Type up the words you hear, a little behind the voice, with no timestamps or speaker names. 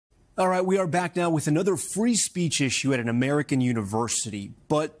All right, we are back now with another free speech issue at an American university,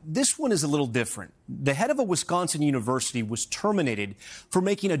 but this one is a little different. The head of a Wisconsin university was terminated for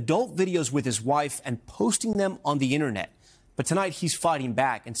making adult videos with his wife and posting them on the internet. But tonight he's fighting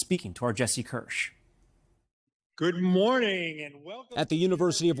back and speaking to our Jesse Kirsch. Good morning and welcome. At the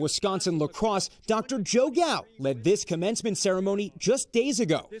University of Wisconsin-La Crosse, Dr. Joe Gao led this commencement ceremony just days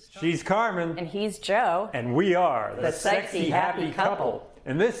ago. She's Carmen. And he's Joe. And we are the Sexy Happy Couple.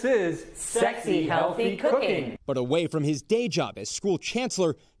 And this is Sexy Healthy Cooking. But away from his day job as school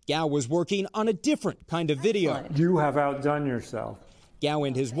chancellor, Gao was working on a different kind of video. You have outdone yourself. Gao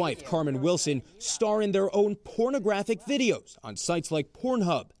and his wife, Carmen Wilson, star in their own pornographic videos on sites like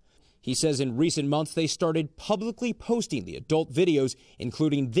Pornhub. He says in recent months they started publicly posting the adult videos,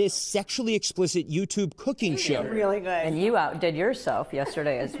 including this sexually explicit YouTube cooking show. Really good. And you outdid yourself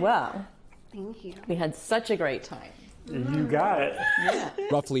yesterday as well. Thank you. We had such a great time. You got it. Yeah.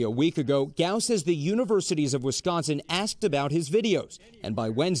 Roughly a week ago, Gao says the universities of Wisconsin asked about his videos, and by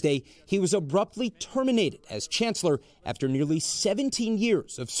Wednesday, he was abruptly terminated as chancellor after nearly 17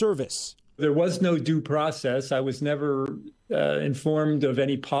 years of service. There was no due process. I was never informed of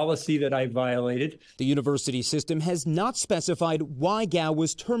any policy that I violated. The university system has not specified why Gao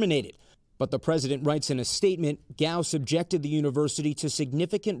was terminated, but the president writes in a statement, Gao subjected the university to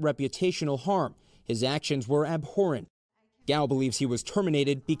significant reputational harm. His actions were abhorrent. Gao believes he was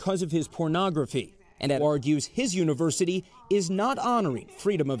terminated because of his pornography and argues his university is not honoring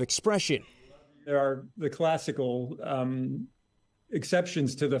freedom of expression. There are the classical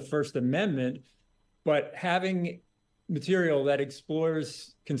exceptions to the First Amendment, but having material that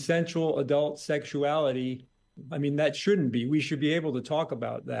explores consensual adult sexuality, I mean, that shouldn't be. We should be able to talk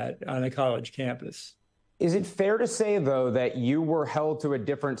about that on a college campus. Is it fair to say, though, that you were held to a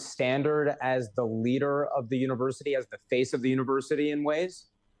different standard as the leader of the university, as the face of the university in ways?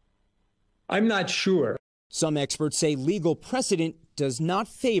 I'm not sure. Some experts say legal precedent does not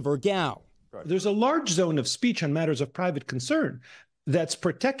favor Gao. There's a large zone of speech on matters of private concern that's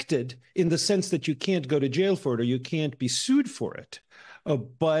protected in the sense that you can't go to jail for it or you can't be sued for it,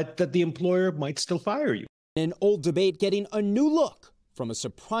 but that the employer might still fire you. An old debate getting a new look from a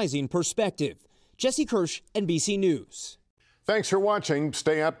surprising perspective. Jesse Kirsch, NBC News. Thanks for watching.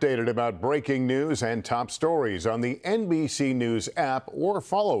 Stay updated about breaking news and top stories on the NBC News app or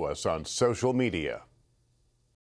follow us on social media.